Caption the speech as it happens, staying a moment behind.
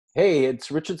Hey, it's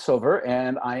Richard Silver,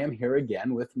 and I am here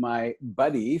again with my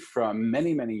buddy from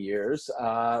many, many years,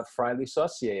 Friley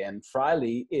Saucier. And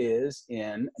Friley is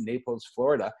in Naples,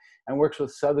 Florida, and works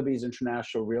with Sotheby's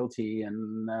International Realty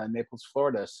in Naples,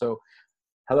 Florida. So,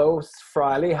 hello,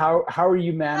 Friley. How are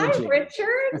you Hi, managing?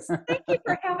 Richard. Thank you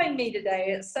for having me today.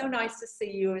 It's so nice to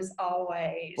see you as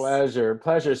always. Pleasure,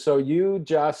 pleasure. So you're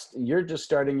just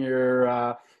starting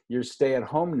your stay at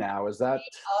home now. Is that?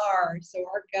 We are. So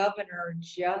our governor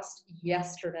just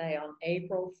yesterday on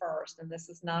April 1st, and this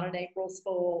is not an April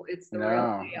Fool, it's the real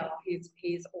No. deal.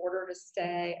 He's ordered a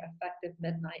stay effective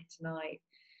midnight tonight,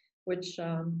 which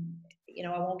I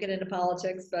won't get into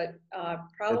politics, but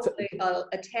It's probably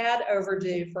a tad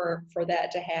overdue for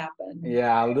that to happen.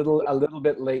 yeah, a little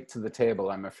bit late to the table,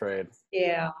 I'm afraid.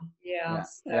 Yeah, yeah. Yeah,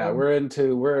 yeah, So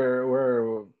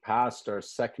we're past our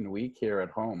second week here at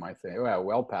home, I think.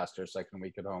 Well past our second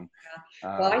week at home.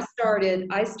 Well, Uh,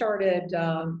 I started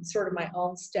sort of my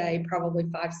own stay probably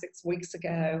 5, 6 weeks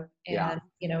ago, yeah,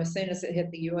 and as soon as it hit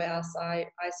the U.S., I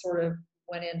sort of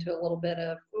went into a little bit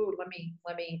of, ooh, let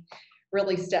me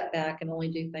really step back and only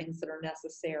do things that are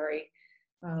necessary.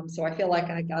 So I feel like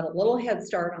I got a little head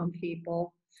start on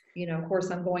people. Of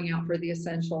course, I'm going out for the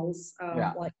essentials,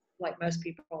 yeah, like most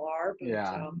people are, but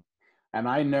yeah. And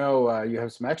I know you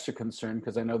have some extra concern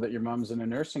because I know that your mom's in a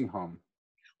nursing home.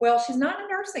 well, she's not in a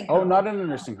nursing Oh, home. not in a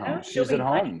nursing home. No, she'll She's at be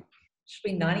home.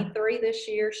 She'll be 93 this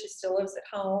year. She still lives at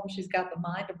home. She's got the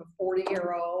mind of a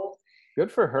 40-year-old. Good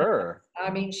for her. I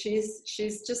mean, she's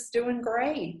just doing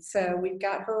great. So we've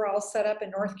got her all set up in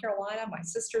North Carolina. My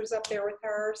sister's up there with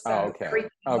her. Oh, So okay.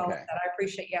 everything's all Okay. set. I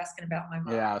appreciate you asking about my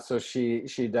mom. Yeah, so she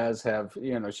does have,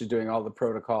 she's doing all the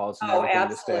protocols and Oh, everything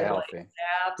to stay absolutely. healthy.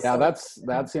 Yeah, Absolutely.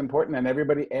 that's important, and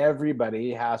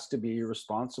everybody has to be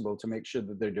responsible to make sure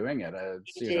that they're doing it.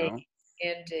 It's, Indeed.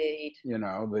 Indeed.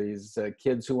 these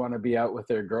kids who want to be out with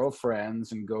their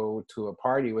girlfriends and go to a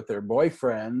party with their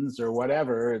boyfriends or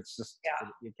whatever. It's just Yeah.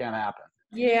 it can't happen.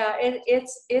 Yeah,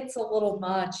 it's a little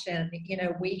much. And,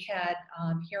 we had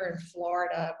here in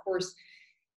Florida, of course,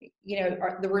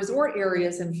 the resort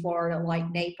areas in Florida, like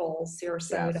Naples,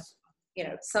 Sarasota,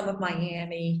 Yes. some of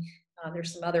Miami.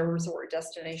 There's some other resort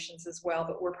destinations as well,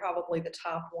 but we're probably the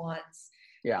top ones,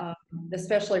 Yeah. um,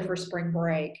 especially for spring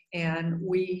break. And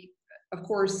we, of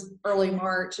course, early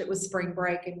March, it was spring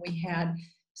break, and we had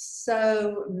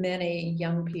so many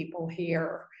young people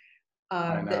here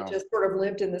I that know. just sort of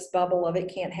lived in this bubble of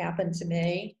it can't happen to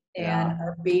me. And Yeah.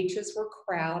 our beaches were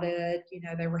crowded.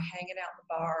 They were hanging out in the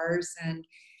bars, and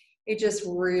it just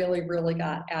really, really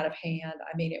got out of hand.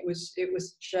 I mean, it was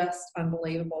just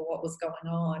unbelievable what was going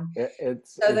on. It,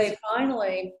 it's So it's they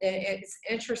finally, it's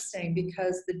interesting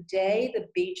because the day the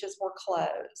beaches were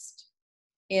closed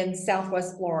in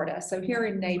Southwest Florida, so here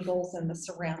in Naples and the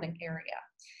surrounding area,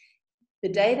 the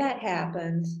day that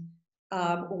happened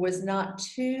was not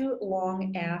too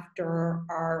long after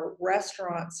our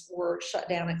restaurants were shut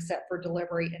down except for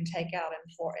delivery and takeout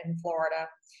in Florida.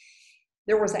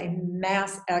 There was a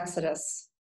mass exodus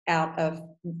out of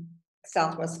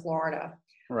Southwest Florida.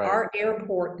 right. Our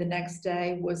airport the next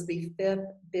day was the fifth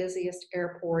busiest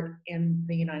airport in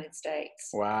the United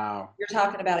States. Wow. You're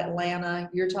talking about Atlanta,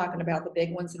 you're talking about the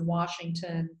big ones in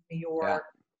Washington, New Yeah. York,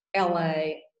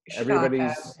 LA, Chicago.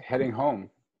 Everybody's heading home.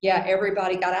 Yeah,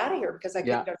 everybody got out of here because I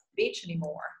Yeah. couldn't go to the beach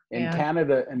anymore. In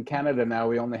And Canada now,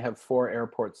 we only have four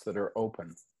airports that are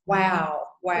open. wow,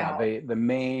 Yeah, wow. the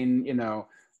main,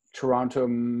 Toronto,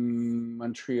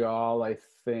 Montreal, I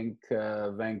think,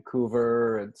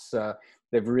 Vancouver. It's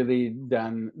they've really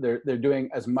done. They're doing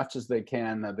as much as they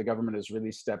can. The government has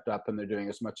really stepped up, and they're doing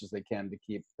as much as they can to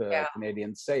keep Yeah,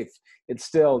 Canadians safe. It's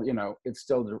still, it's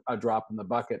still a drop in the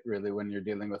bucket, really, when you're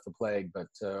dealing with a plague, but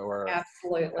or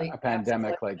absolutely, a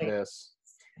pandemic like absolutely. this.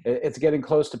 It's getting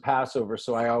close to Passover,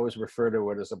 so I always refer to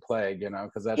it as a plague,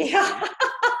 because Yeah.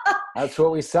 that's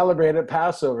what we celebrate at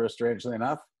Passover, strangely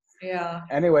enough. Yeah.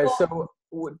 Anyway, Well,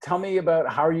 so tell me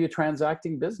about how are you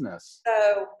transacting business?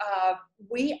 so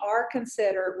we are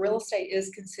considered, real estate is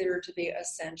considered to be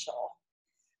essential.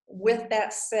 With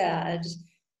that said,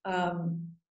 um,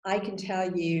 I can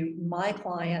tell you my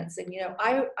clients, and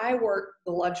I work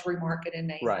the luxury market in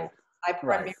Naples. Right, I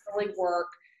right. primarily work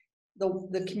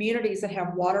the communities that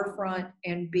have waterfront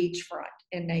and beachfront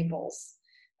in Naples.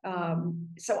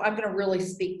 So I'm going to really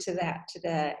speak to that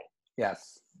today.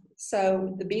 Yes.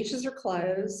 So the beaches are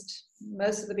closed.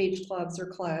 Most of the beach clubs are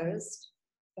closed.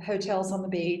 The hotels on the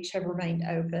beach have remained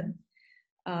open.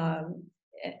 Um,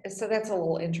 so that's a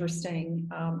little interesting,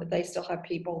 but they still have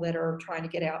people that are trying to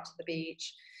get out to the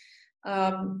beach.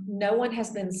 No one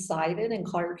has been cited in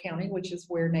Collier County, which is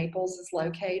where Naples is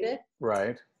located.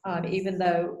 Right. even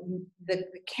though the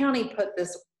county put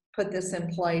this in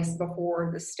place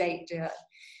before the state did.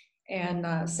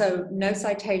 And so no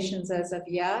citations as of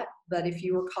yet, but if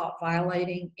you were caught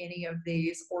violating any of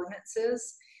these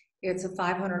ordinances, it's a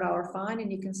 $500 fine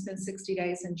and you can spend 60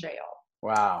 days in jail.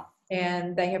 Wow.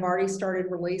 And they have already started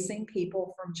releasing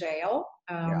people from jail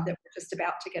that were just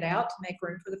about to get out to make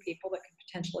room for the people that could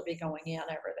potentially be going in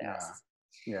over this.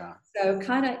 Yeah. So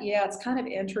it's kind of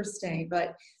interesting,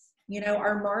 but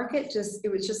our market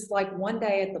it was just like one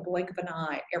day at the blink of an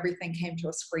eye, everything came to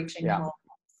a screeching halt.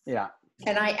 Yeah.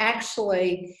 And I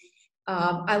actually,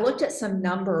 I looked at some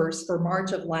numbers for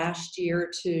March of last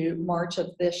year to March of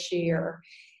this year.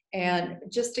 And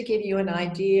just to give you an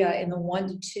idea, in the $1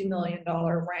 to $2 million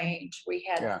range, we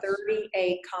had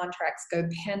 38 contracts go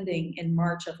pending in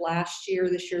March of last year.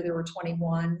 This year there were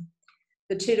 21.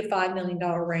 The $2 to $5 million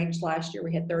range last year,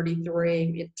 we had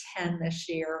 33. We had 10 this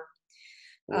year.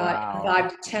 Wow.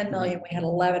 5 to 10 million, we had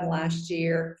 11 last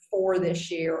year. 4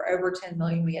 this year. Over 10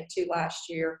 million, we had 2 last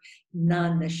year.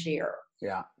 None this year.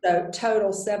 Yeah. So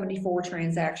total 74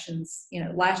 transactions,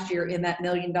 last year in that $1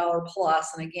 million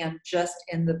plus, and again, just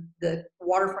in the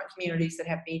waterfront communities that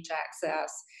have beach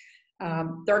access,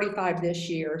 35 this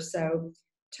year. So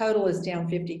total is down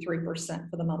 53%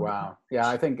 for the month. Wow. Yeah,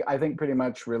 I think pretty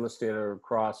much real estate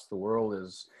across the world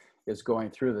is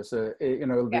going through this.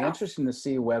 It'll be interesting to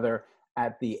see whether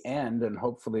at the end, and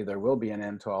hopefully there will be an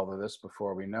end to all of this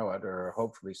before we know it, or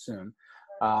hopefully soon,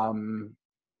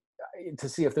 to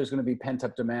see if there's going to be pent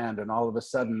up demand, and all of a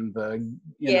sudden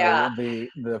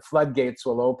the floodgates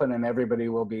will open and everybody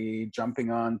will be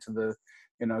jumping on to the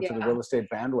to the real estate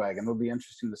bandwagon. It'll be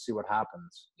interesting to see what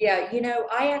happens. Yeah,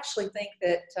 I actually think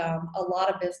that a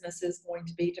lot of business is going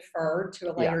to be deferred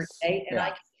to a later date, and I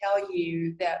can tell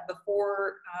you that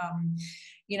before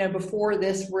before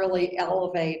this really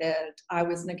elevated, I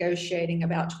was negotiating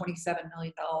about $27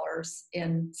 million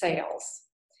in sales.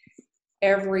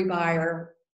 Every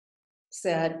buyer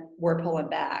said, we're pulling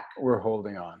back. We're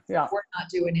holding on. Yeah. We're not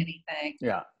doing anything.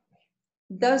 Yeah.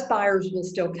 Those buyers will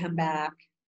still come back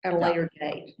at a later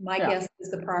date. My guess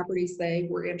is the properties they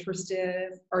were interested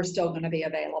in are still going to be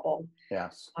available.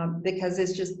 Yes. Because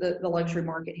it's just the luxury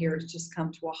market here has just come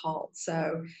to a halt.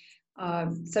 So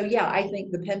I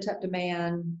think the pent up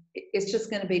demand, it's just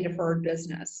going to be deferred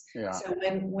business. Yeah. So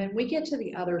when we get to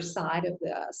the other side of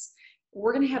this,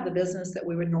 we're going to have the business that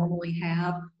we would normally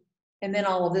have. And then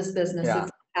all of this business that's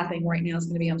happening right now is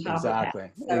going to be on top of that.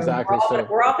 So Exactly.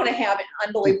 We're all going to have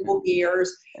unbelievable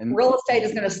years. And real estate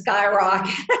is going to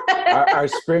skyrocket. our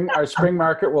spring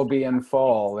market will be in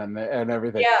fall and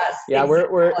everything. Yes. Yeah,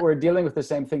 exactly. we're dealing with the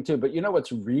same thing too. But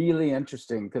what's really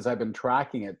interesting, because I've been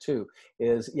tracking it too,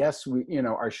 is yes,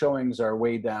 our showings are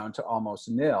way down to almost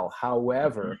nil.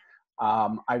 However,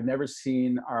 I've never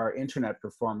seen our internet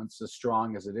performance as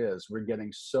strong as it is. We're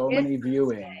getting so many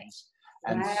viewings.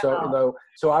 And so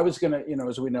I was going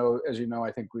to, as you know,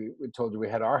 I think we told you we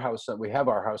have our house on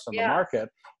the market,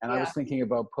 and I was thinking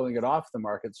about pulling it off the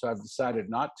market. So I've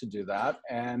decided not to do that.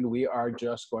 And we are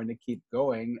just going to keep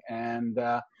going. And,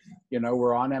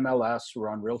 we're on MLS, we're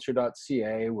on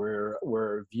realtor.ca,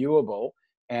 we're viewable,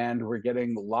 and we're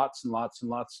getting lots and lots and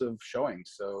lots of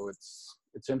showings. So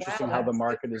it's interesting how the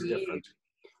market is different.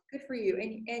 Good for you.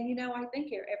 And I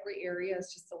think every area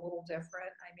is just a little different.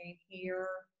 I mean, here,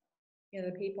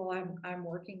 the people I'm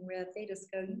working with, they just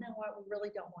go, we really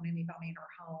don't want anybody in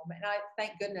our home. And I,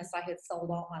 thank goodness, I had sold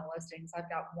all my listings. I've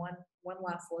got one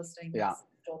last listing that's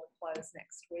scheduled to close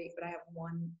next week, but I have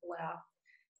one left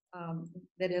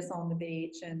that is on the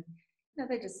beach. And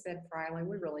they just said, Friley,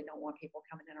 we really don't want people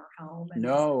coming in our home. And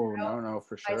no,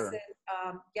 for sure. I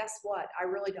said, guess what? I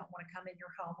really don't want to come in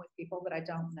your home with people that I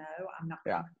don't know. I'm not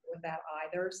comfortable with that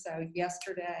either. So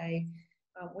yesterday,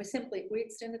 we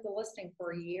extended the listing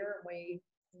for a year, and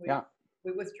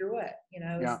we withdrew it,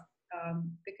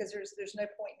 because there's no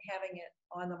point in having it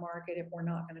on the market if we're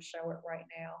not going to show it right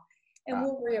now. And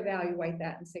we'll reevaluate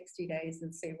that in 60 days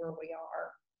and see where we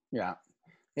are.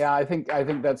 Yeah, I think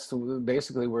that's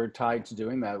basically we're tied to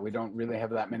doing that. We don't really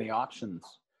have that many options.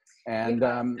 And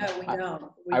no, we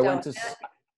don't. I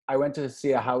went to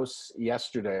see a house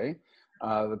yesterday.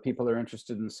 The people are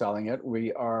interested in selling it.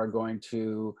 We are going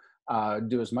to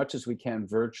do as much as we can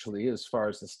virtually as far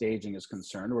as the staging is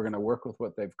concerned. We're going to work with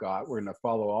what they've got. We're going to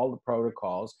follow all the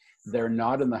protocols. They're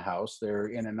not in the house. They're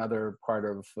in another part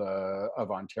of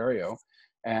Ontario.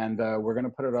 And we're going to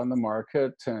put it on the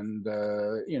market and,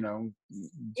 do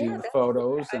the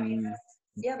photos and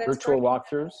virtual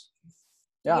walkthroughs.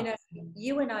 Yeah.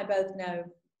 You and I both know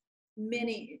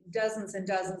many dozens and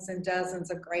dozens and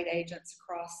dozens of great agents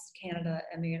across Canada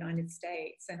and the United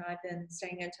States. And I've been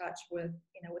staying in touch with,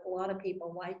 with a lot of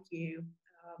people like you,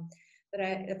 that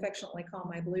I affectionately call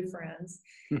my blue friends.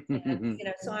 And,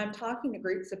 so I'm talking to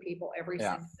groups of people every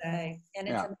Yeah. single day. And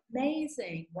it's Yeah.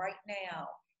 amazing right now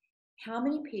how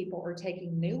many people are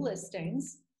taking new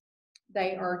listings.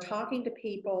 They are talking to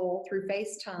people through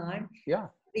FaceTime. Yeah.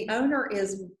 The owner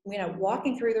is,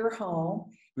 walking through their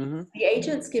home. Mm-hmm. The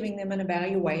agent's giving them an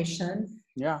evaluation.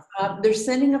 Yeah. They're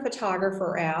sending a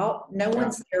photographer out. No Yeah.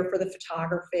 one's there for the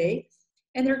photography,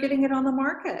 and they're getting it on the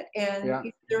market, and Yeah.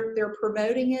 they're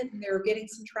promoting it, and they're getting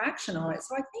some traction on it.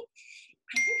 So I think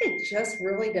it just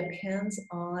really depends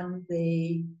on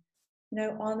the,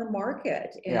 on the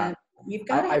market, and you've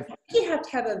got you have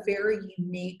to have a very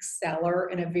unique seller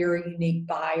and a very unique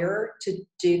buyer to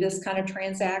do this kind of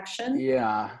transaction.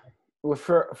 Yeah. Well,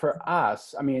 for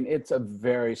us, I mean, it's a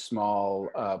very small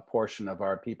portion of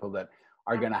our people that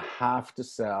are going to have to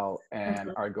sell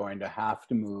and are going to have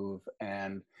to move,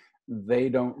 and they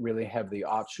don't really have the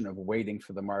option of waiting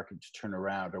for the market to turn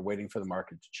around or waiting for the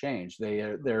market to change.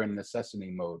 They're in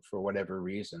necessity mode for whatever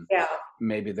reason. Yeah.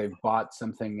 Maybe they've bought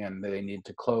something and they need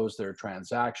to close their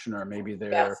transaction, or maybe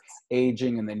they're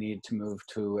aging and they need to move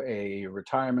to a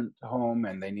retirement home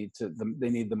and they need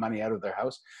the money out of their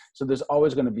house. So there's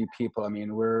always going to be people. I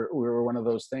mean, we're one of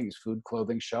those things: food,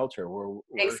 clothing, shelter. We're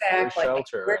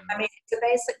shelter. I mean, it's a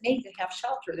basic need to have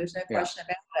shelter. There's no question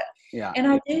about it. Yeah.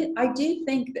 And I do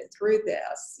think that through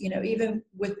this, even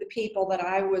with the people that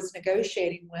I was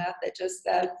negotiating with that just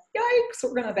said, yikes,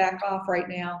 we're going to back off right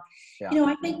now. Yeah.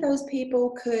 I think those people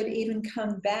could even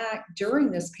come back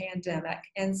during this pandemic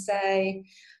and say,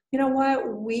 you know what,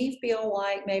 we feel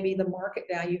like maybe the market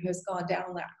value has gone down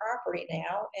on that property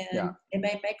now, and it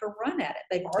may make a run at it.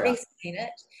 They've already seen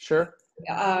it. Sure.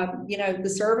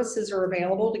 The services are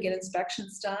available to get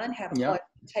inspections done, have a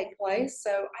take place.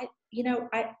 So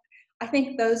I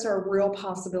think those are real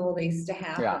possibilities to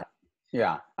happen. Yeah.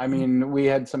 Yeah. I mean, we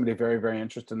had somebody very, very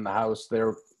interested in the house.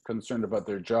 They're concerned about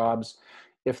their jobs.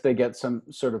 If they get some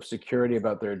sort of security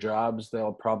about their jobs,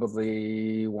 they'll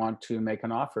probably want to make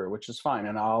an offer, which is fine.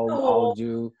 And I'll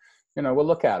do, we'll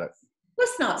look at it.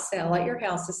 Let's not sell it. Your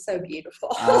house is so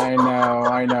beautiful. I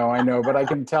know. But I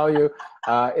can tell you,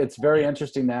 it's very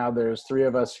interesting now. There's 3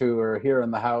 of us who are here in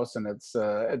the house, and it's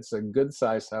a good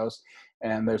sized house.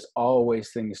 And there's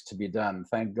always things to be done.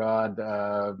 Thank God,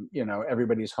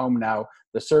 everybody's home now.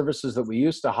 The services that we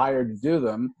used to hire to do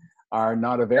them are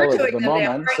not available at the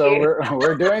moment. So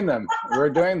we're doing them. We're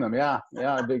doing them. Yeah.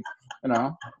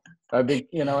 A big,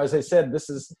 as I said, this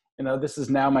is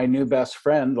now my new best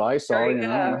friend, Lysol.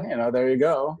 There you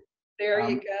go. There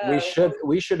you go.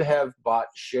 We should have bought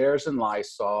shares in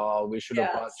Lysol. We should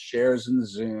have bought shares in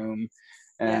Zoom,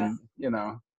 and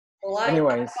Well,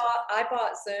 anyways, I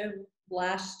bought Zoom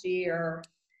last year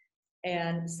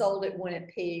and sold it when it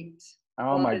peaked.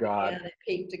 Oh my God! It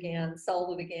peaked again,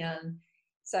 sold it again.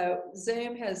 So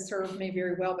Zoom has served me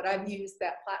very well, but I've used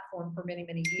that platform for many,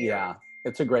 many years. Yeah,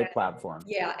 it's a great platform.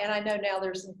 Yeah, and I know now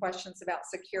there's some questions about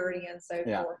security and so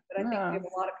forth, but I think we have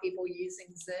a lot of people using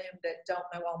Zoom that don't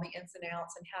know all the ins and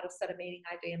outs and how to set a meeting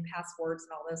ID and passwords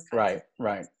and all those kinds of things.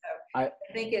 Right. So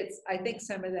I think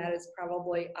some of that is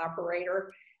probably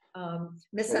operator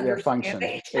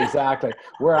misunderstanding. Exactly.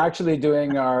 We're actually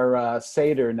doing our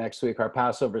Seder next week. Our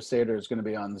Passover Seder is going to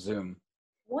be on Zoom.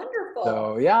 Wonderful.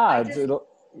 So So I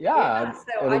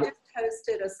just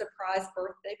hosted a surprise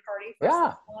birthday party for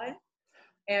someone,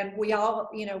 and we all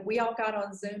got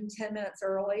on Zoom 10 minutes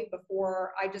early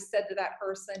before. I just said to that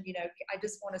person, I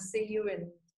just want to see you and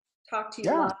talk to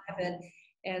you live,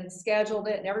 and scheduled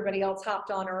it, and everybody else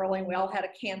hopped on early, and we all had a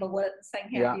candle lit and sang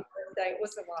happy birthday. It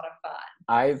was a lot of fun.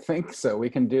 I think so. We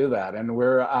can do that. And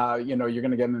we're, you're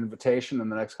going to get an invitation in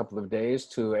the next couple of days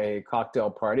to a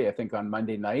cocktail party, I think on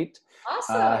Monday night.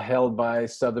 Awesome. Held by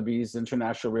Sotheby's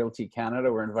International Realty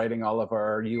Canada. We're inviting all of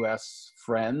our U.S.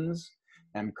 friends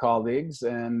and colleagues,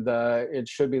 and it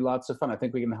should be lots of fun. I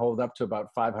think we can hold up to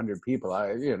about 500 people.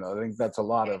 I think that's a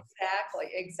lot of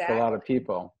exactly. A lot of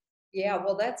people. Yeah,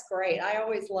 well, that's great. I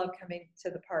always love coming to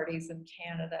the parties in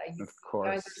Canada. Of course.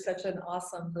 You guys are such an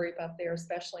awesome group up there,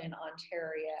 especially in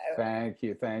Ontario. Thank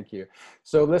you.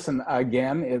 So listen,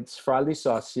 again, it's Friley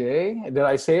Saucier. Did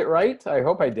I say it right? I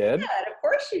hope I did. Yeah, of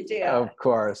course you did. Of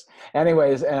course.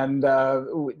 Anyways, and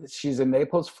she's in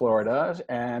Naples, Florida,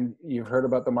 and you've heard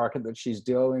about the market that she's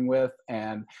dealing with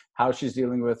and how she's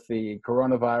dealing with the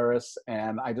coronavirus.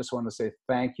 And I just want to say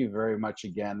thank you very much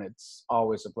again. It's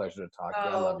always a pleasure to talk to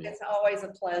you. I love you. It's always a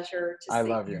pleasure to see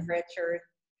you, Richard.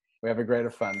 We have a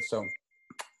great fun. So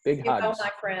big hugs. You go,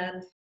 my friend.